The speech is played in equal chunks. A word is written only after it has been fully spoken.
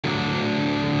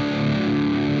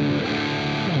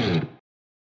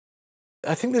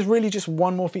I think there's really just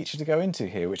one more feature to go into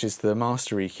here, which is the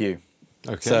master EQ.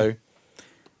 Okay. So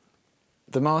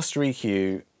the master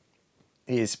EQ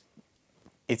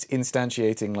it's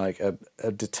instantiating like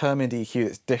a determined EQ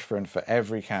that's different for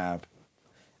every cab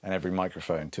and every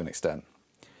microphone to an extent.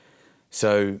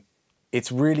 So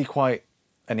it's really quite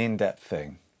an in-depth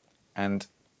thing, and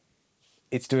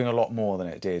it's doing a lot more than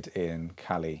it did in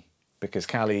Kali, because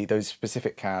Kali, those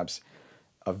specific cabs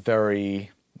are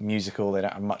very musical. They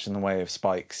don't have much in the way of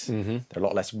spikes. They're a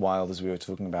lot less wild, as we were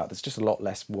talking about. There's just a lot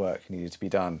less work needed to be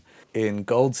done. In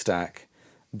Goldstack,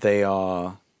 they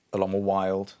are a lot more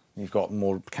wild. You've got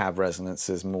more cab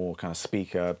resonances, more kind of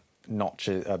speaker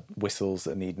notches, whistles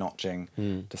that need notching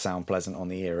to sound pleasant on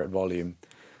the ear at volume.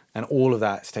 And all of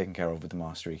that's taken care of with the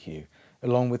master EQ,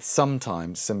 along with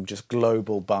sometimes some just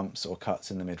global bumps or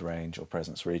cuts in the mid-range or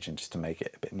presence region, just to make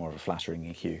it a bit more of a flattering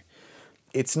EQ.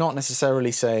 It's not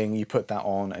necessarily saying you put that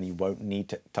on and you won't need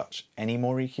to touch any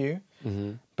more EQ,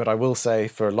 but I will say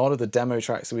for a lot of the demo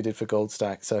tracks that we did for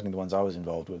Goldstack, certainly the ones I was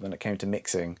involved with, when it came to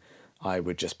mixing, I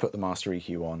would just put the master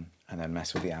EQ on and then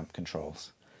mess with the amp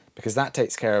controls, because that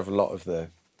takes care of a lot of the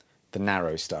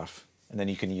narrow stuff, and then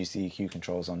you can use the EQ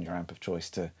controls on your amp of choice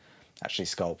to actually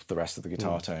sculpt the rest of the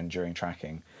guitar tone during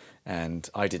tracking, and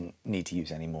I didn't need to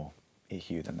use any more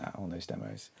EQ than that on those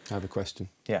demos. I have a question.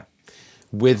 Yeah.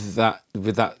 With that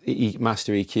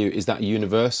master EQ, is that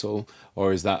universal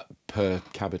or is that per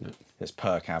cabinet? It's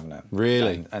per cabinet.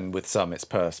 Really? And with some, it's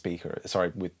per speaker.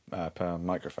 Sorry, with per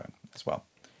microphone as well.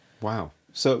 Wow.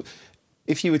 So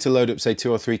if you were to load up, say,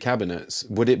 2 or 3 cabinets,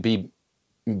 would it be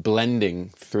blending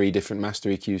 3 different master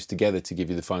EQs together to give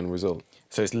you the final result?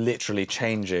 So it's literally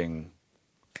changing,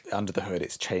 under the hood,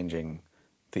 it's changing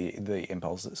the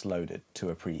impulse that's loaded to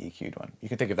a pre-EQ'd one. You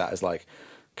can think of that as like,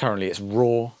 currently it's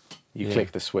raw, you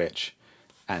click the switch,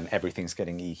 and everything's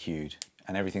getting EQ'd.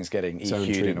 And everything's getting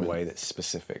EQ'd in a way that's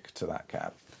specific to that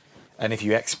cab. And if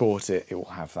you export it, it will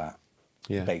have that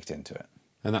baked into it.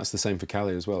 And that's the same for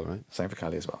Kali as well, right? Same for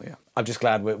Kali as well, yeah. I'm just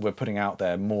glad we're putting out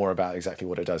there more about exactly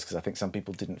what it does, because I think some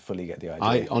people didn't fully get the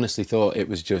idea. I honestly thought it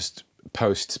was just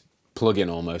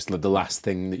post-plugin almost. The last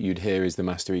thing that you'd hear is the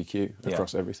master EQ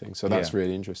across everything. So that's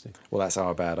really interesting. Well, that's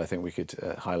our bad. I think we could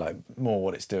highlight more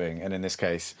what it's doing. And in this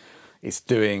case, it's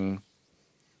doing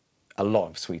a lot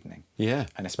of sweetening. Yeah.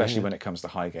 And especially when it comes to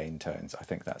high gain tones, I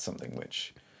think that's something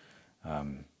which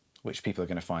people are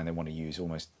going to find they want to use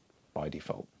almost by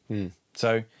default.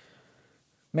 So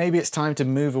maybe it's time to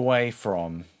move away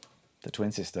from the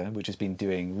twin sister, which has been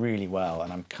doing really well,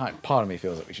 and part of me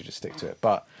feels like we should just stick to it.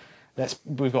 But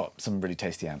we've got some really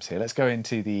tasty amps here. Let's go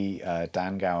into the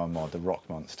Dan Gower mod, the Rock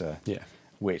Monster,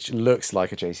 which looks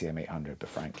like a JCM 800, but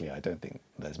frankly, I don't think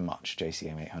there's much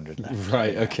JCM 800 left.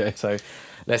 Right, okay. So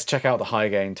let's check out the high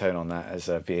gain tone on that as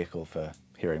a vehicle for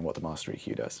hearing what the master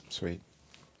EQ does. Sweet.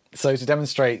 So to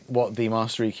demonstrate what the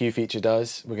master EQ feature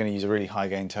does, we're going to use a really high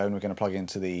gain tone. We're going to plug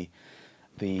into the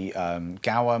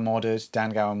Gower modded, Dan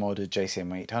Gower modded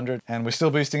JCM 800, and we're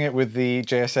still boosting it with the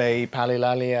JSA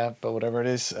Palilalia, but whatever it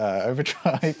is,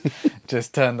 overdrive.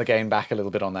 Just turn the gain back a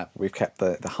little bit on that. We've kept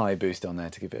the high boost on there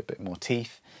to give it a bit more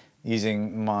teeth.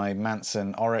 Using my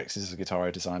Manson Oryx, this is a guitar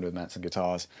I designed with Manson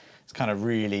guitars. It's kind of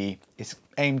it's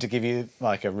aimed to give you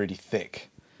like a really thick,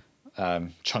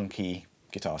 chunky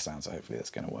guitar sound, so hopefully that's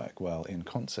going to work well in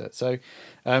concert. So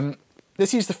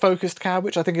let's use the focused cab,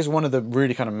 which I think is one of the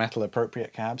really kind of metal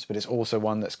appropriate cabs, but it's also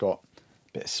one that's got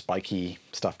a bit of spiky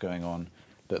stuff going on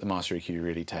that the master EQ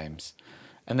really tames.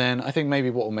 And then I think maybe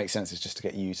what will make sense is just to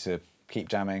get you to keep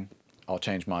jamming. I'll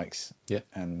change mics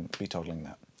and be toggling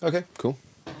that. Okay, cool.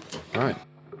 All right.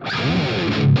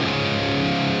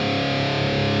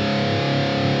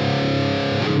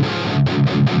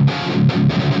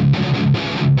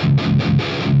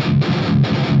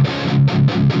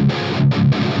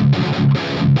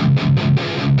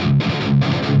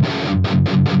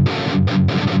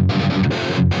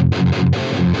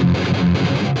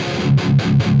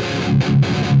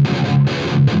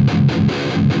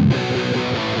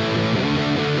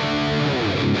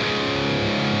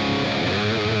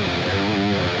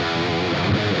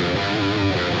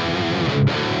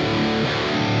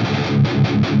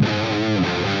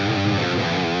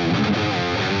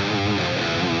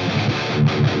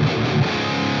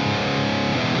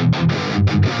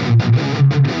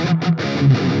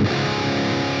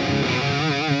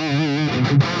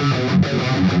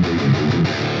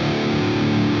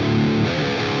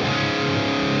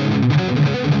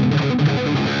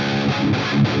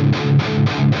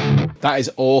 That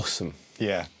is awesome.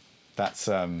 Yeah, that's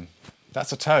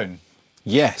a tone.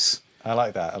 Yes. I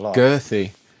like that a lot.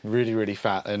 Girthy. really, really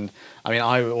fat. And I mean,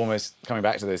 I almost, coming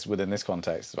back to this within this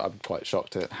context, I'm quite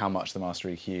shocked at how much the Master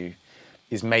EQ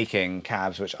is making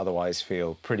cabs which otherwise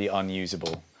feel pretty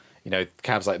unusable. You know,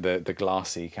 cabs like the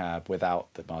glassy cab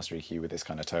without the Master EQ with this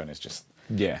kind of tone is just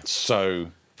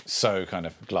so kind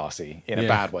of glassy in a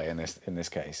bad way in this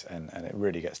case, and it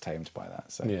really gets tamed by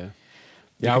that. So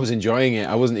I was enjoying it.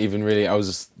 I wasn't even really, I was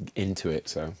just into it,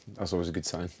 so that's always a good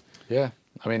sign. Yeah,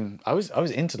 I mean, I was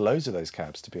into loads of those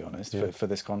cabs, to be honest, for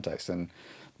this context. And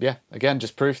yeah, again,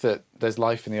 just proof that there's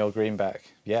life in the old greenback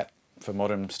for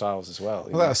modern styles as well.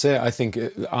 Well, that's it. I think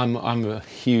I'm a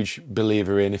huge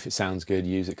believer in, if it sounds good,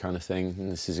 use it kind of thing.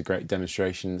 And this is a great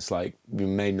demonstration. It's like, you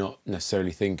may not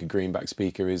necessarily think a greenback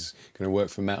speaker is going to work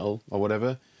for metal or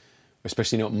whatever,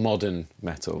 especially not modern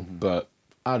metal. But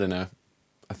I don't know.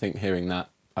 I think hearing that,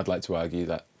 I'd like to argue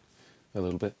that a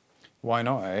little bit. Why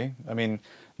not, eh? I mean,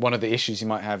 one of the issues you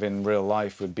might have in real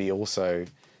life would be also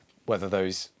whether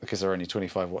those, because they're only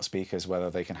 25-watt speakers, whether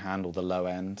they can handle the low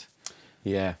end.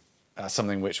 Yeah.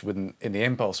 Something which wouldn't, in the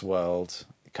impulse world,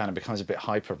 it kind of becomes a bit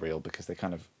hyper real because they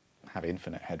kind of have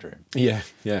infinite headroom. Yeah.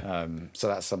 So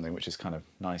that's something which is kind of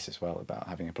nice as well about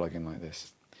having a plugin like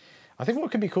this. I think what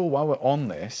could be cool while we're on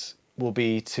this will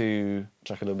be to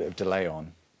chuck a little bit of delay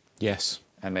on. Yes.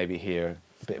 And maybe hear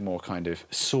a bit more kind of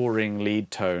soaring lead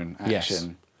tone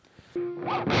action.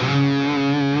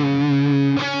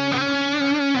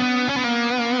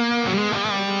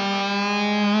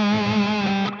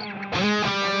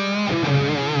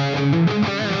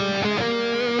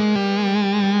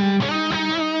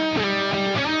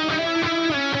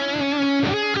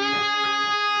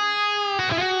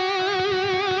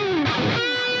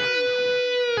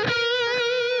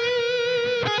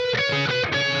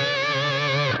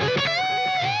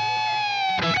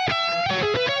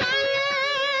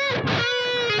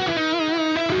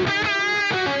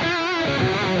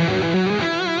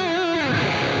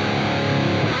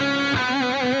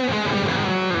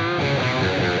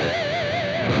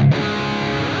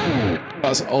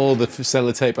 That's all the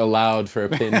sellotape allowed for a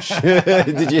pinch.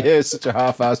 Did you hear such a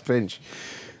half-assed pinch?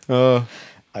 Oh.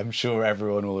 I'm sure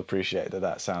everyone will appreciate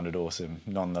that sounded awesome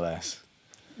nonetheless.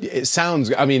 It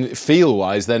sounds, I mean,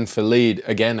 feel-wise then for lead,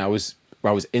 again, I was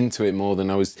into it more than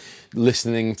I was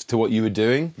listening to what you were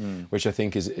doing, which I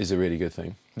think is a really good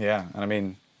thing. Yeah, and I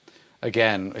mean,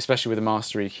 again, especially with the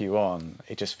Master EQ on,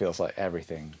 it just feels like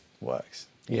everything works.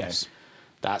 Yes.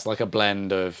 That's like a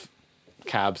blend of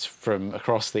cabs from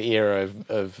across the era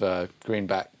of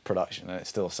greenback production, and it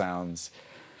still sounds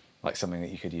like something that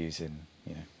you could use in,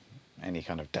 you know, any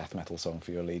kind of death metal song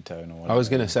for your lead tone or whatever. I was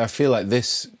going to say, I feel like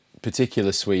this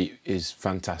particular suite is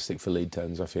fantastic for lead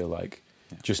tones, I feel like,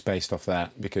 just based off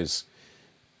that, because,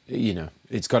 you know,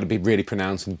 it's got to be really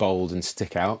pronounced and bold and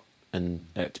stick out, and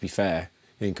to be fair,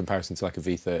 in comparison to like a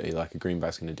V30, like a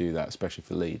greenback's going to do that, especially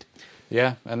for lead.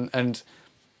 Yeah, and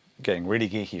getting really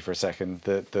geeky for a second,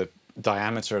 the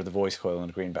diameter of the voice coil on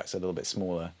the greenback's a little bit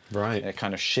smaller. Right. And it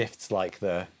kind of shifts like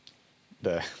the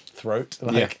throat.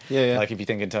 Like, yeah. Like if you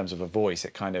think in terms of a voice,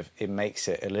 it makes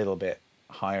it a little bit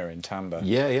higher in timbre.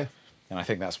 Yeah. And I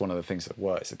think that's one of the things that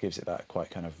works. It gives it that quite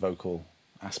kind of vocal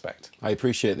aspect. I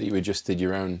appreciate that you adjusted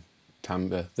your own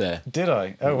timbre there. Did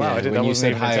I? Oh wow! Yeah, I did. When that you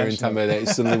said higher in intentional. timbre, it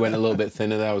suddenly went a little bit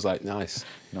thinner there. I was like, nice,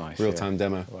 real-time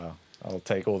demo. Wow, I'll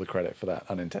take all the credit for that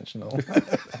unintentional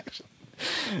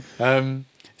action.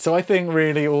 So I think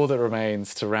really all that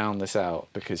remains to round this out,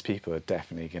 because people are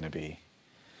definitely going to be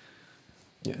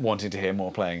wanting to hear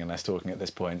more playing and less talking at this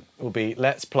point, will be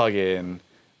let's plug in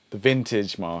the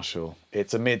vintage Marshall.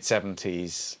 It's a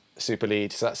mid-70s super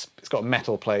lead, so it's got a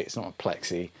metal plate, it's not a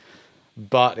plexi,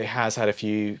 but it has had a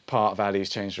few part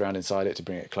values changed around inside it to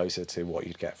bring it closer to what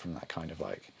you'd get from that kind of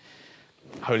like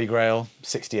Holy Grail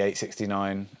 68,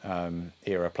 69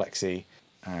 era plexi.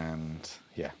 And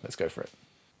yeah, let's go for it.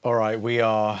 All right, we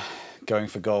are going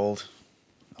for gold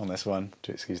on this one,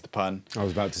 to excuse the pun. I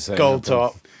was about to say gold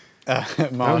top,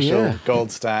 Marshall,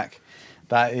 Goldstack.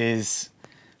 That is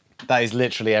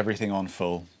literally everything on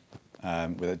full,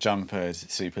 with a jumpered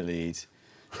super lead,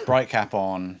 bright cap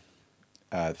on,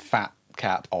 fat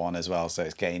cap on as well, so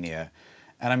it's gainier.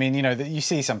 And I mean, you know, you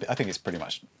see some, I think it's pretty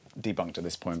much debunked at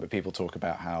this point, but people talk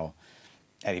about how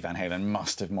Eddie Van Halen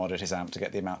must have modded his amp to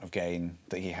get the amount of gain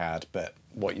that he had, but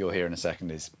what you'll hear in a second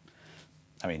is,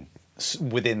 I mean,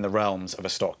 within the realms of a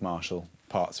stock Marshall,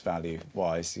 parts value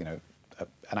wise, you know,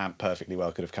 an amp perfectly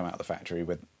well could have come out of the factory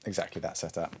with exactly that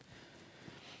setup.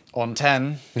 On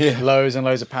 10, loads and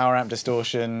loads of power amp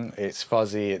distortion. It's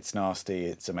fuzzy, it's nasty,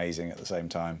 it's amazing at the same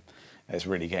time. It's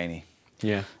really gainy.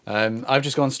 Yeah. I've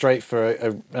just gone straight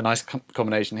for a nice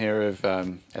combination here of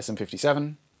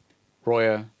SM57,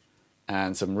 Royer,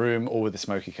 and some room, all with the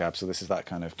smoky cab. So this is that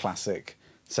kind of classic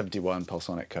 71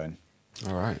 Pulsonic cone.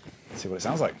 All right. Let's see what it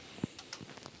sounds like.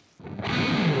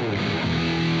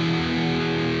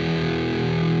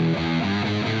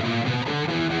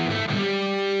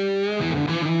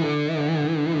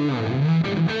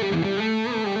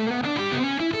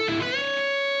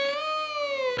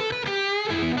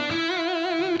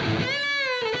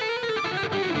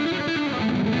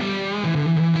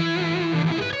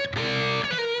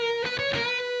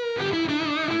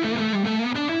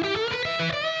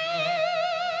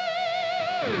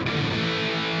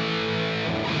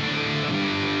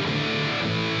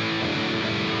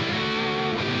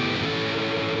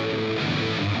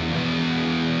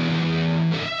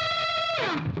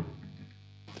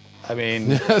 I mean,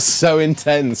 That's so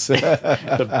intense.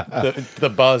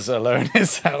 the buzz alone is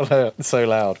so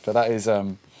loud. But that is,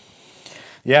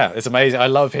 yeah, it's amazing. I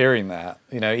love hearing that.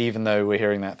 You know, even though we're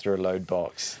hearing that through a load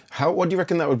box. What do you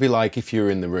reckon that would be like if you were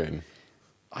in the room?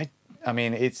 I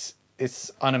mean, it's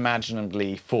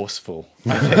unimaginably forceful.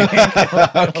 I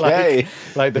think. Okay.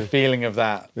 like the feeling of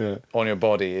that Yeah. on your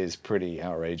body is pretty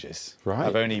outrageous. Right.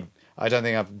 I don't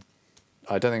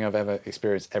think I've ever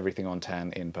experienced everything on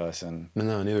 10 in person.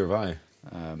 No, neither have I.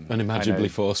 Unimaginably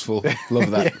forceful. Love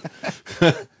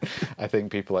that. I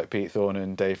think people like Pete Thorne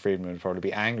and Dave Friedman would probably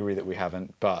be angry that we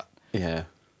haven't, but Yeah.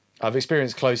 I've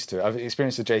experienced close to it. I've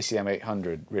experienced the JCM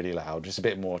 800 really loud, just a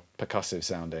bit more percussive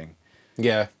sounding,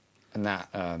 Yeah. and that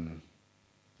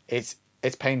it's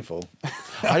painful.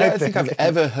 I don't think I've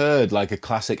ever heard like a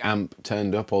classic amp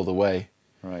turned up all the way.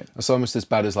 Right, It's almost as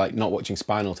bad as like not watching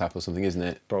Spinal Tap or something, isn't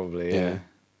it? probably, Yeah.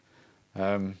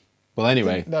 yeah. Well,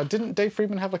 anyway, Didn't Dave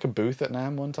Friedman have like a booth at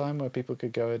NAMM one time where people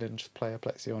could go in and just play a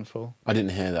Plexi on full? I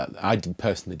didn't hear that.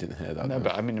 Personally didn't hear that. No, though.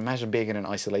 but I mean, imagine being in an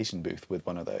isolation booth with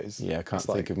one of those. Yeah, I can't It's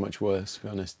like think of much worse, to be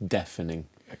honest. Deafening.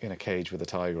 in a cage with a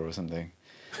tiger or something.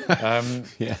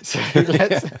 Yeah. So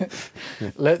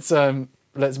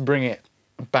let's bring it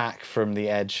back from the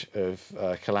edge of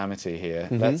calamity here.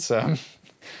 Mm-hmm.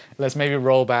 Let's maybe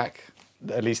roll back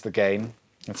at least the gain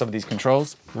and some of these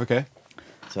controls. Okay.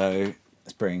 So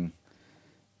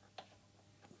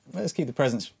let's keep the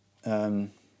presence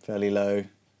fairly low,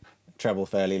 treble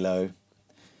fairly low.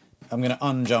 I'm going to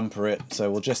unjumper it, so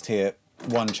we'll just hear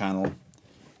one channel,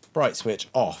 bright switch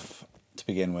off to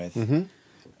begin with.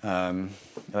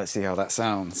 Let's see how that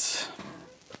sounds.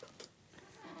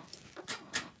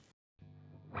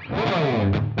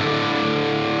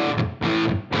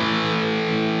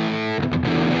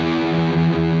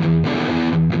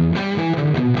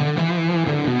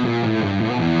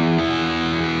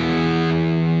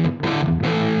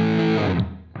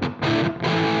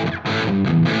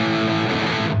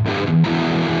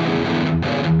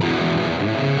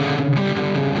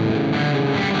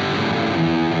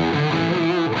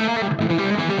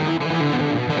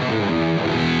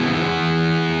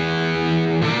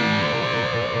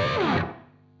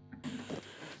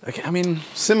 Okay, I mean,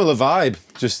 Similar vibe,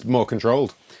 just more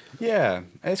controlled. yeah,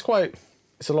 it's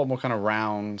a lot more kind of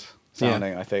round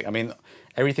sounding, I think. I mean,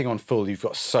 everything on full, you've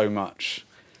got so much,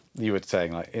 you were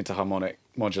saying, like interharmonic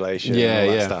modulation and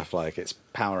all that stuff, like it's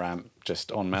power amp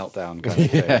just on meltdown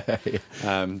kind of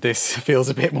thing. This feels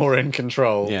a bit more in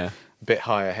control, Yeah. a bit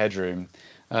higher headroom.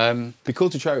 Be cool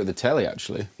to try it with the telly,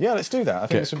 actually. Yeah, let's do that. I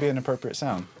think Okay. this would be an appropriate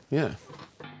sound. Yeah.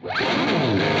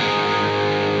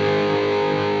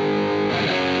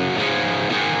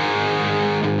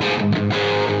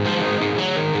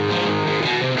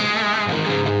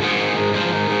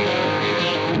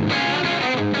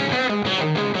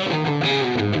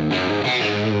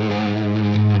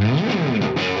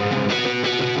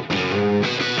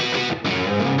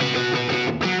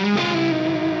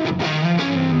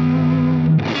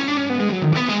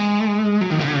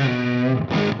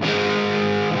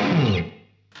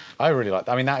 I really like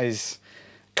that. I mean, that is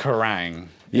Kerrang!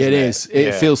 Yeah, it is. It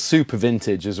Yeah. feels super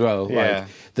vintage as well. Yeah. Like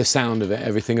the sound of it,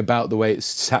 everything about the way it's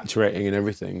saturating and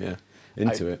everything. Yeah,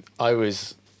 into it. I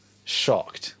was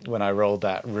shocked when I rolled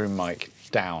that room mic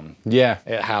down Yeah.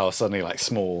 at how suddenly like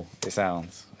small it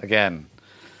sounds. Again,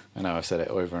 I know I've said it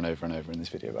over and over and over in this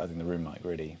video, but I think the room mic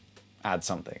really adds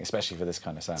something, especially for this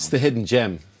kind of sound. It's the hidden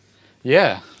gem.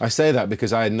 Yeah. I say that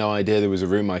because I had no idea there was a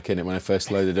room mic in it when I first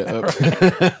loaded it up.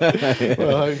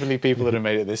 Well, hopefully people that have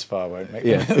made it this far won't make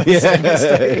Yeah. the same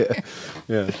mistake.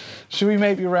 Yeah. Should we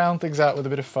maybe round things out with a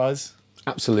bit of fuzz?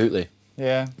 Absolutely.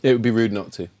 Yeah. It would be rude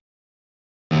not to.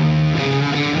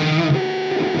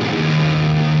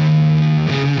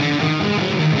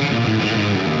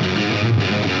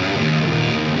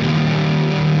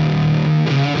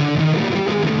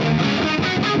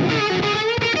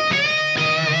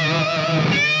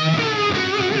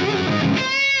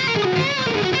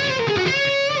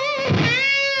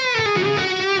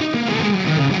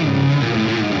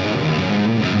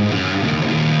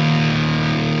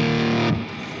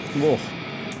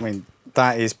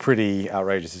 that is pretty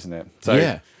outrageous, isn't it? So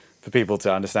Yeah. for people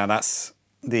to understand, that's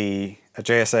a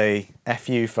JSA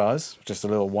FU fuzz, just a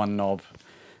little one knob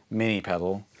mini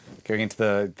pedal going into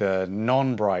the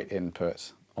non-bright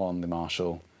input on the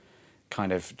Marshall,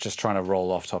 kind of just trying to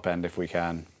roll off top end if we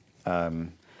can.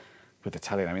 With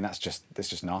Italian, I mean, that's just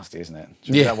nasty, isn't it?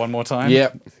 Should we do that one more time?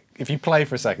 Yep. If you play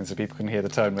for a second so people can hear the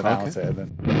tone without Okay. it,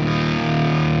 then...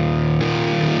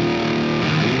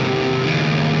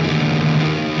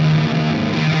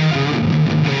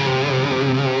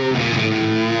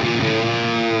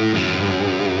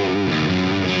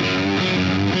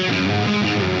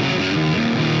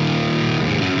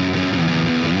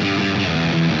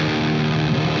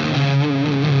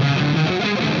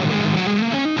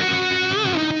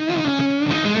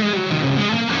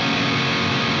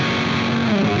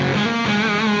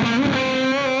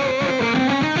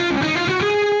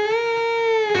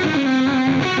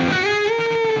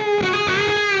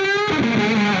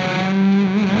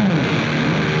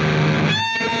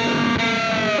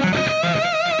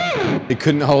 It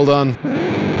couldn't hold on.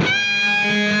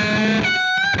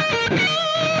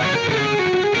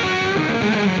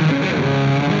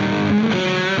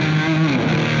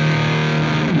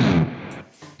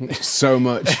 So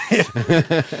much.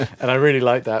 And I really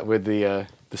like that with the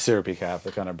syrupy cab,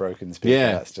 the kind of broken speaker.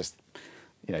 Yeah. That's just,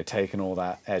 you know, taken all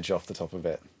that edge off the top of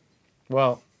it.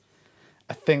 Well,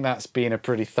 I think that's been a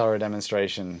pretty thorough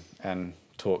demonstration and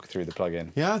talk through the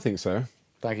plugin. Yeah, I think so.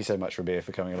 Thank you so much, Rabea,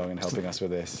 for coming along and helping us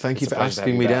with this. Thank you It's a for pleasure to have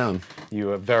asking you me back. down. You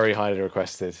were very highly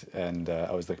requested, and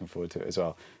I was looking forward to it as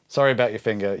well. Sorry about your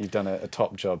finger. You've done a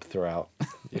top job throughout.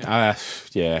 Yeah,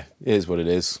 it is what it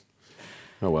is.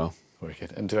 Oh well.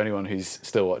 Wicked. And to anyone who's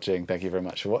still watching, thank you very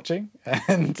much for watching.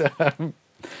 And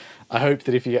I hope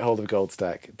that if you get hold of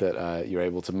Goldstack, that you're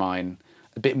able to mine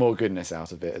a bit more goodness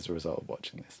out of it as a result of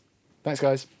watching this. Thanks,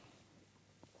 guys.